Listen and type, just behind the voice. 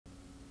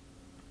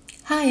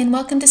Hi, and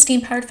welcome to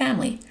Steam Powered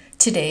Family.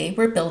 Today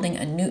we're building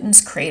a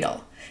Newton's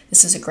Cradle.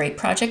 This is a great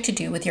project to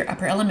do with your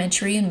upper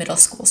elementary and middle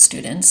school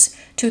students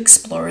to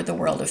explore the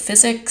world of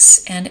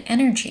physics and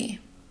energy.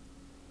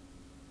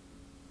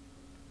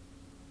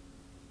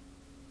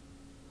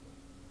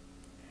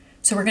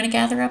 So we're going to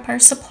gather up our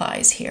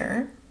supplies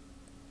here.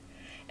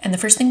 And the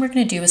first thing we're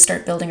going to do is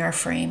start building our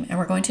frame, and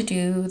we're going to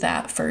do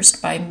that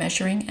first by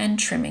measuring and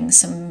trimming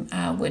some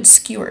wood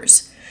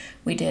skewers.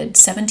 We did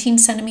 17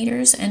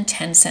 centimeters and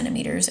 10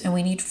 centimeters, and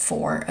we need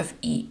 4 of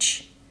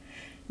each.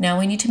 Now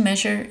we need to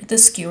measure the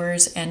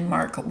skewers and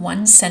mark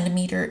 1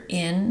 centimeter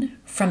in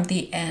from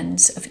the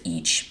ends of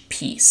each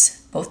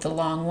piece, both the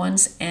long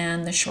ones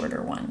and the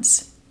shorter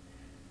ones.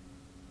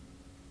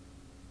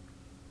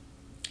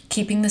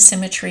 Keeping the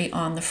symmetry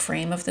on the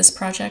frame of this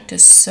project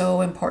is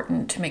so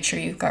important to make sure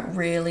you've got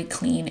really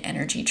clean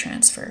energy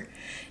transfer.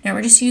 Now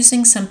we're just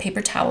using some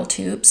paper towel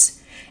tubes,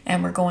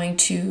 and we're going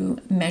to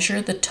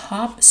measure the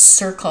top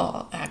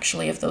circle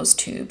actually of those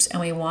tubes, and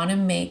we want to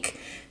make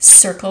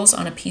circles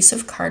on a piece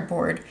of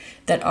cardboard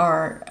that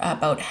are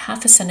about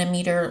 1/2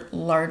 centimeter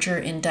larger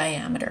in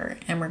diameter,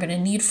 and we're going to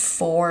need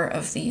 4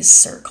 of these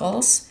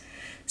circles.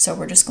 So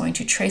we're just going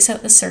to trace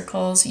out the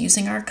circles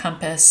using our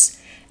compass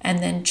and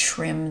then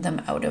trim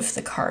them out of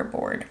the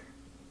cardboard.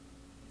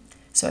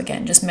 So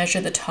again, just measure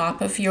the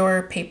top of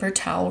your paper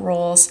towel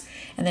rolls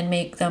and then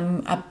make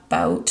them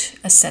about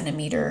 1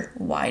 centimeter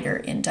wider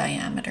in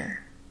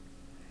diameter.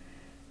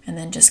 And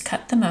then just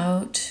cut them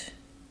out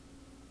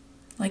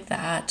like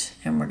that.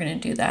 And we're going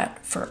to do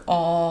that for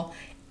all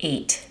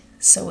 8.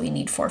 So we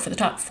need 4 for the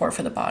top, 4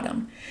 for the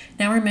bottom.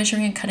 Now we're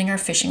measuring and cutting our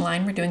fishing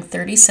line. We're doing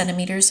 30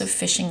 centimeters of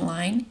fishing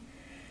line.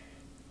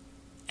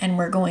 And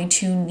we're going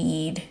to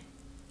need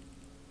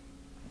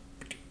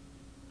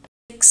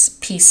 6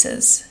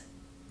 pieces,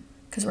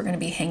 because we're going to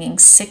be hanging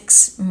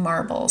 6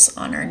 marbles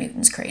on our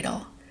Newton's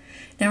Cradle.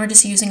 Now we're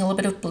just using a little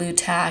bit of blue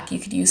tack. You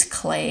could use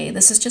clay.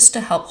 This is just to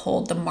help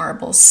hold the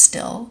marbles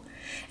still.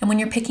 And when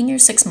you're picking your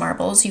 6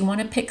 marbles, you want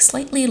to pick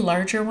slightly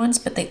larger ones,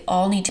 but they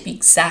all need to be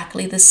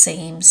exactly the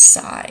same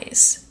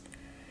size.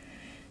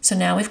 So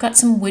now we've got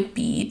some wood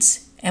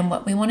beads, and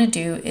what we want to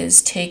do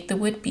is take the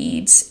wood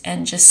beads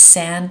and just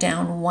sand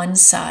down one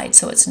side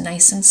so it's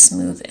nice and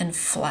smooth and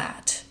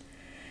flat.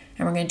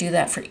 And we're going to do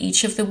that for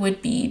each of the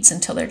wood beads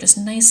until they're just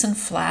nice and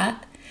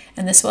flat,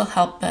 and this will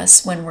help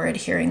us when we're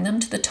adhering them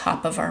to the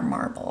top of our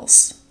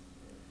marbles.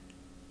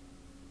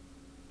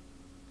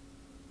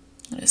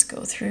 I'll just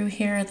go through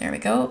here. There we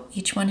go.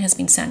 Each one has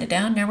been sanded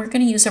down. Now we're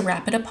going to use a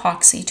rapid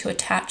epoxy to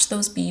attach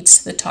those beads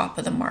to the top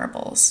of the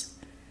marbles.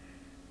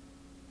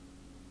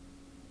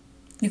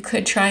 You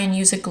could try and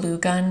use a glue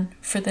gun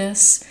for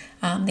this.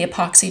 The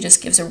epoxy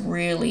just gives a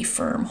really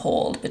firm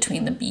hold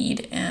between the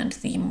bead and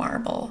the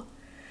marble.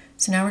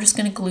 So now we're just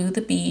going to glue the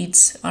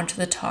beads onto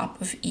the top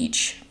of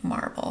each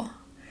marble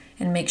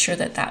and make sure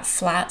that that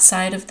flat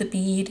side of the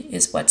bead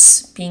is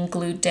what's being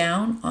glued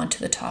down onto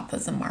the top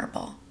of the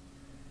marble.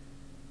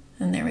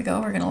 And there we go.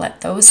 We're going to let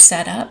those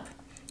set up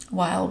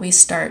while we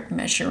start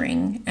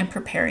measuring and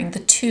preparing the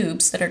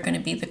tubes that are going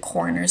to be the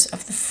corners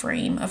of the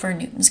frame of our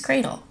Newton's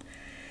Cradle.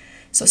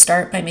 So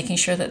start by making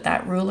sure that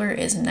that ruler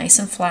is nice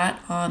and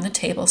flat on the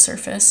table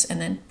surface,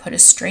 and then put a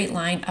straight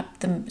line up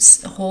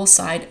the whole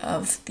side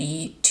of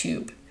the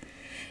tube.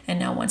 And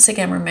now once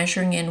again, we're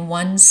measuring in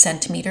 1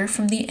 centimeter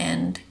from the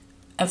end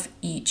of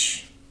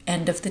each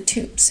end of the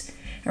tubes.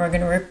 And we're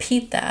going to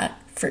repeat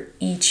that for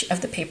each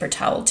of the paper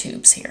towel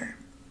tubes here.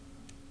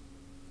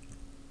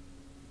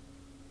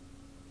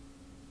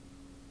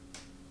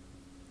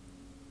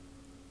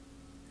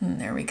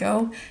 And there we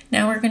go.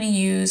 Now we're going to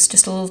use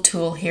just a little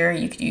tool here.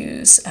 You could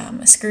use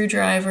a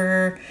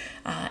screwdriver,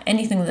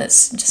 anything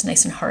that's just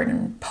nice and hard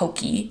and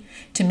pokey,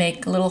 to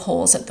make little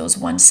holes at those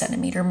 1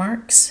 centimeter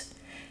marks.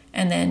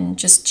 And then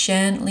just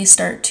gently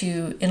start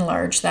to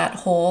enlarge that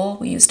hole.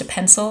 We used a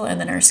pencil and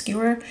then our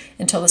skewer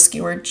until the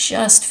skewer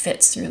just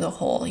fits through the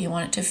hole. You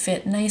want it to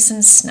fit nice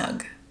and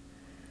snug.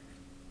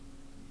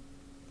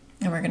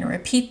 And we're going to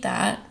repeat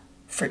that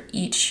for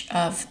each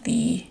of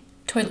the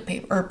toilet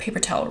paper or paper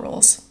towel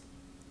rolls.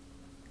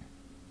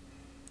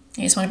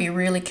 You just want to be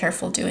really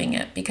careful doing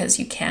it because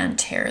you can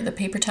tear the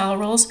paper towel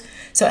rolls.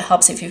 So it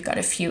helps if you've got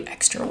a few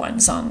extra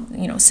ones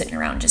on, sitting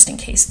around just in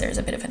case there's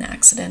a bit of an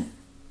accident.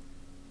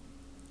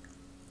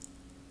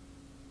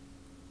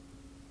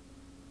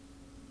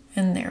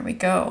 And there we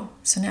go.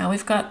 So now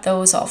we've got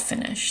those all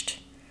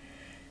finished.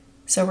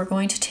 So we're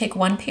going to take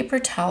 1 paper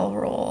towel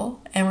roll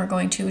and we're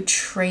going to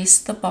trace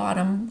the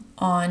bottom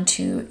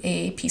onto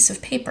a piece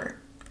of paper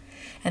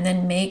and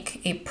then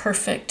make a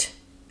perfect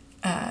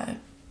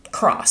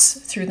cross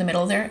through the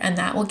middle there, and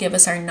that will give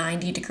us our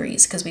 90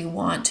 degrees because we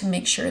want to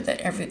make sure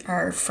that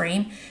our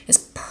frame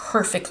is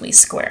perfectly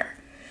square.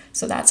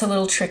 So that's a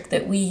little trick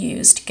that we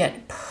use to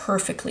get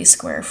perfectly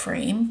square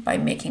frame by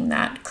making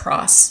that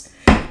cross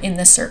in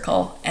the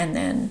circle and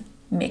then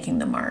making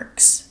the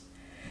marks.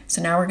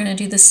 So now we're going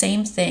to do the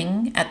same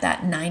thing at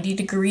that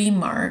 90-degree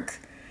mark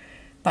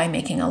by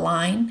making a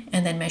line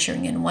and then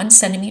measuring in 1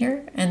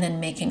 centimeter and then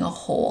making a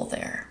hole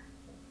there.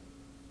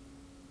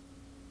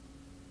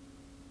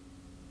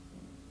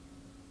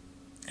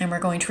 And we're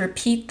going to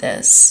repeat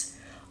this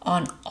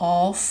on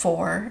all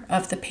 4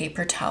 of the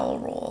paper towel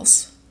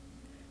rolls.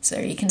 So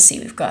there you can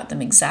see we've got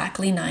them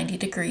exactly 90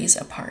 degrees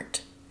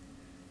apart.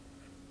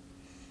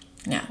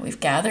 Now we've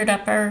gathered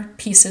up our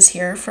pieces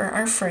here for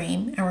our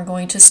frame, and we're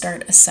going to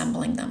start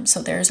assembling them.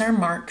 So there's our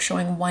mark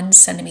showing 1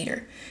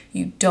 centimeter.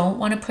 You don't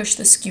want to push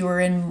the skewer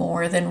in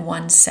more than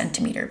 1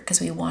 centimeter because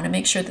we want to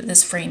make sure that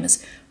this frame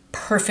is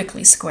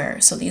perfectly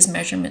square. So these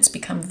measurements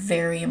become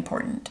very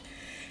important.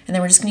 And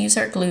then we're just going to use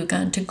our glue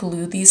gun to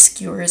glue these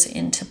skewers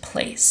into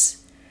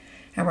place.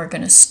 And we're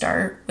going to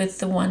start with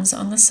the ones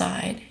on the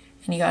side,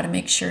 and you got to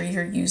make sure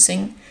you're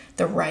using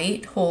the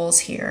right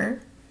holes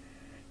here.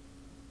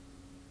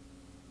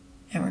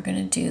 And we're going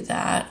to do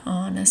that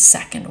on a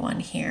second one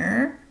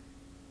here.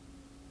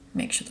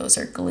 Make sure those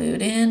are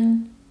glued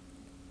in.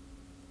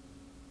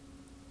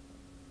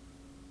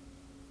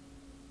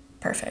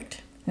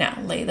 Perfect. Now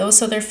lay those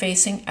so they're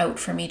facing out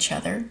from each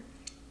other.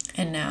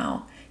 And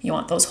now you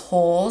want those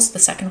holes, the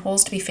second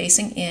holes, to be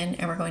facing in,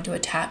 and we're going to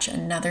attach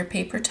another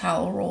paper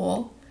towel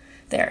roll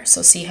there.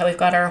 So see how we've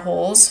got our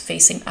holes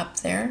facing up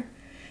there?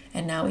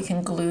 And now we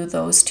can glue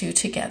those 2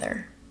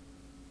 together.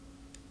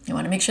 You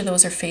want to make sure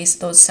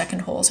those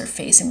second holes are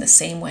facing the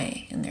same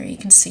way. And there you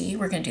can see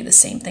we're going to do the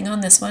same thing on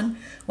this one.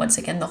 Once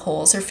again, the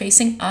holes are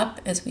facing up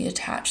as we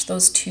attach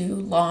those 2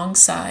 long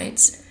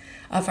sides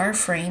of our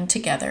frame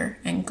together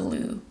and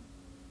glue.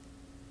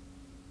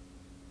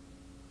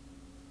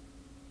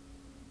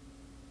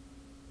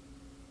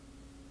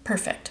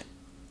 Perfect.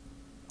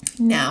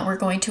 Now we're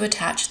going to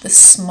attach the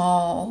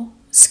small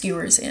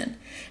skewers in.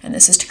 And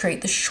this is to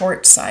create the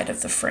short side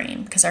of the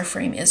frame because our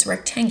frame is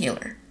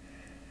rectangular.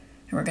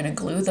 And we're going to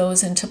glue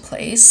those into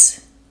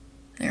place.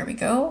 There we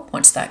go.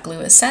 Once that glue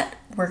is set,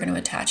 we're going to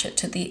attach it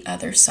to the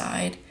other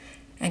side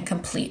and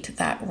complete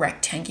that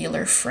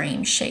rectangular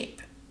frame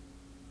shape.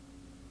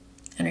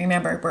 And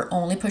remember, we're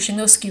only pushing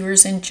those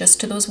skewers in just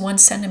to those 1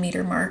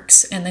 centimeter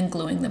marks and then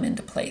gluing them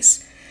into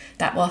place.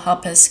 That will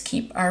help us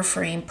keep our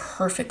frame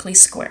perfectly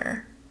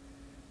square.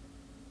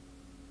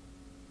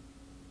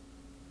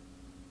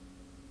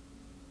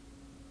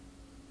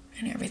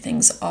 And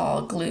everything's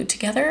all glued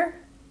together.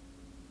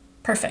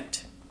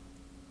 Perfect.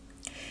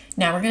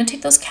 Now we're going to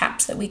take those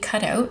caps that we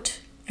cut out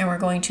and we're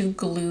going to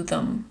glue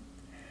them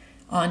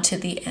onto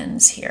the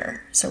ends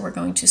here. So we're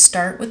going to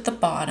start with the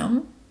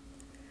bottom,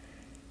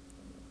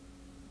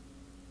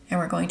 and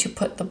we're going to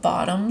put the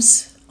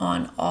bottoms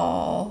on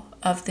all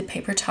of the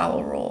paper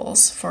towel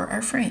rolls for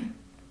our frame.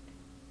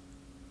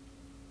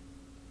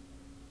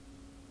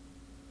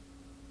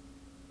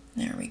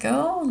 There we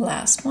go,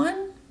 last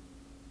one.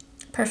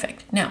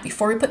 Perfect. Now,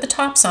 before we put the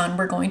tops on,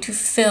 we're going to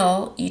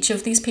fill each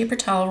of these paper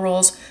towel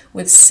rolls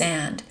with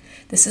sand.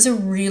 This is a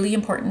really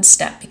important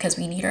step because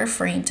we need our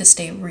frame to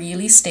stay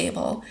really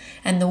stable,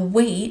 and the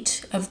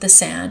weight of the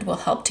sand will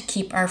help to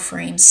keep our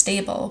frame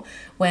stable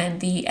when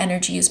the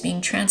energy is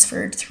being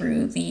transferred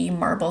through the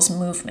marble's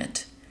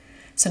movement.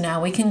 So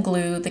now we can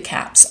glue the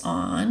caps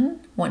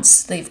on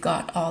once they've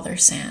got all their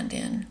sand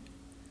in.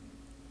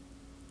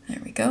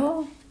 There we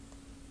go.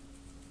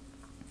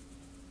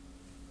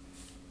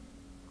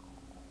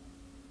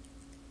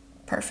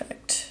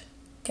 Perfect.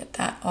 Get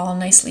that all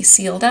nicely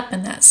sealed up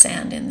and that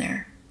sand in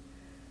there.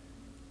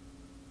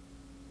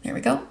 There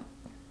we go.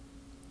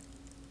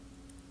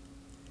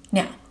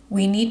 Now,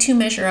 we need to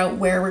measure out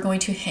where we're going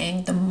to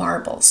hang the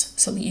marbles.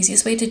 So the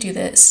easiest way to do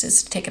this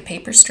is to take a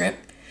paper strip,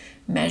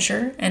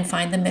 measure and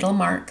find the middle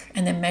mark,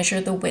 and then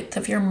measure the width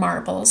of your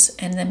marbles,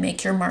 and then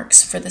make your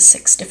marks for the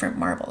 6 different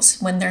marbles.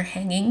 When they're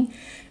hanging,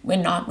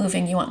 when not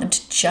moving, you want them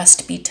to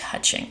just be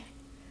touching.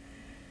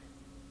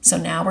 So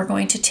now we're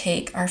going to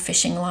take our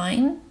fishing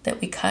line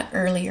that we cut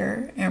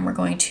earlier, and we're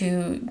going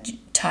to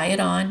tie it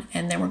on,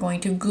 and then we're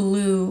going to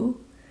glue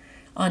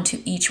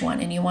onto each one.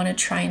 And you want to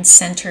try and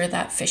center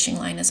that fishing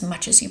line as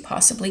much as you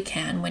possibly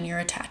can when you're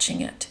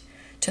attaching it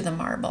to the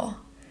marble.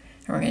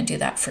 And we're going to do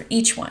that for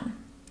each one.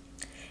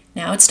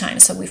 Now it's time.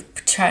 So we've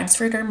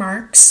transferred our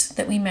marks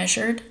that we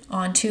measured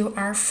onto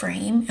our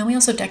frame, and we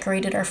also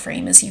decorated our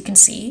frame, as you can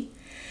see.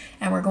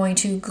 And we're going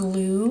to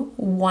glue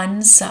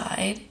one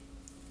side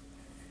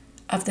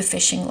of the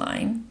fishing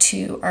line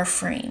to our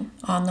frame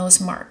on those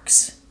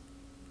marks.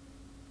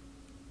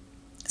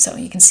 So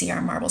you can see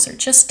our marbles are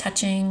just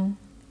touching.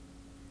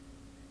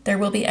 There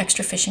will be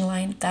extra fishing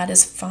line, that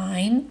is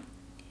fine.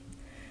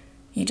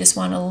 You just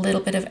want a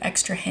little bit of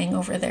extra hang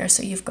over there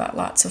so you've got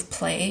lots of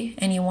play,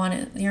 and you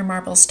want your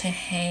marbles to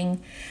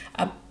hang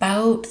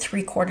about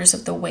 3/4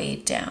 of the way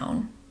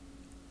down.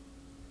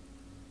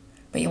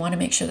 But you want to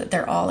make sure that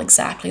they're all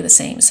exactly the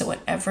same. So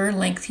whatever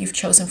length you've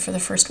chosen for the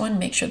first one,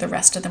 make sure the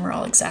rest of them are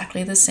all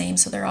exactly the same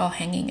so they're all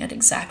hanging at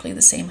exactly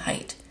the same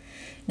height.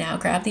 Now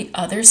grab the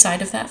other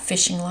side of that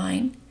fishing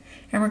line,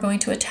 and we're going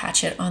to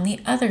attach it on the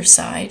other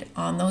side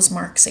on those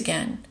marks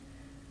again.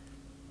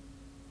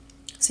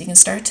 So you can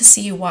start to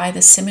see why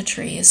the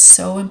symmetry is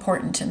so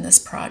important in this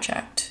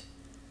project.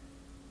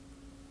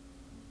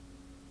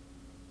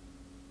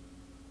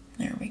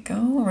 There we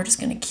go. We're just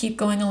going to keep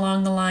going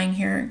along the line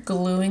here,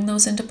 gluing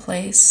those into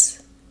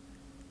place.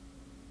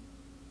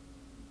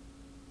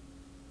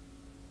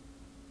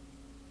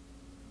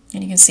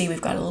 And you can see we've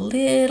got a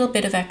little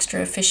bit of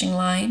extra fishing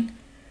line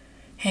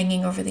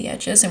hanging over the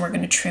edges, and we're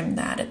going to trim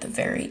that at the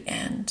very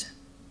end.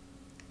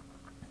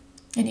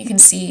 And you can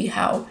see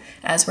how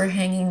as we're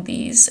hanging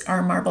these,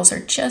 our marbles are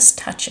just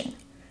touching.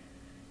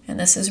 And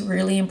this is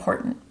really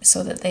important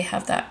so that they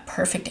have that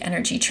perfect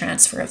energy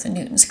transfer of the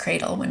Newton's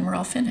cradle when we're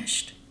all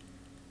finished.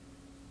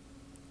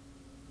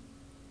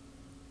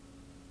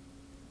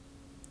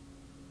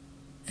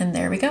 And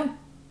there we go.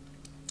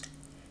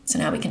 So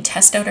now we can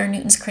test out our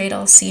Newton's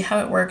cradle, see how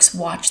it works,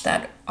 watch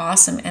that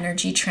awesome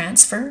energy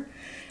transfer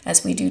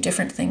as we do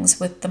different things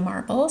with the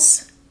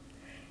marbles.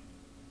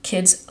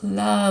 Kids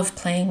love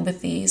playing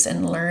with these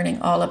and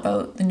learning all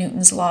about the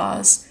Newton's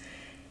laws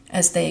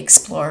as they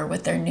explore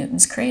with their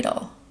Newton's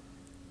cradle.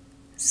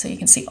 So you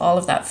can see all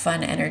of that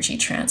fun energy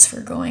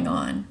transfer going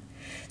on.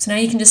 So now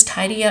you can just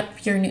tidy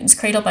up your Newton's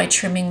cradle by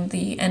trimming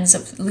the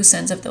loose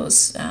ends of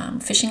those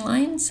fishing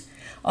lines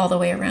all the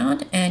way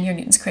around, and your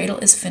Newton's cradle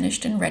is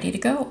finished and ready to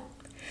go.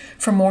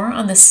 For more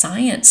on the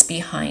science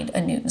behind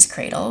a Newton's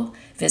cradle,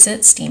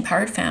 visit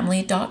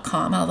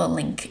steampoweredfamily.com. I'll have a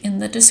link in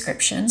the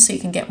description so you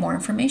can get more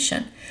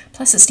information.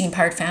 Plus, at Steam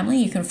Powered Family,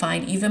 you can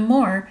find even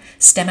more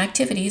STEM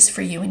activities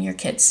for you and your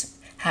kids.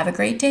 Have a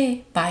great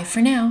day. Bye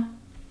for now.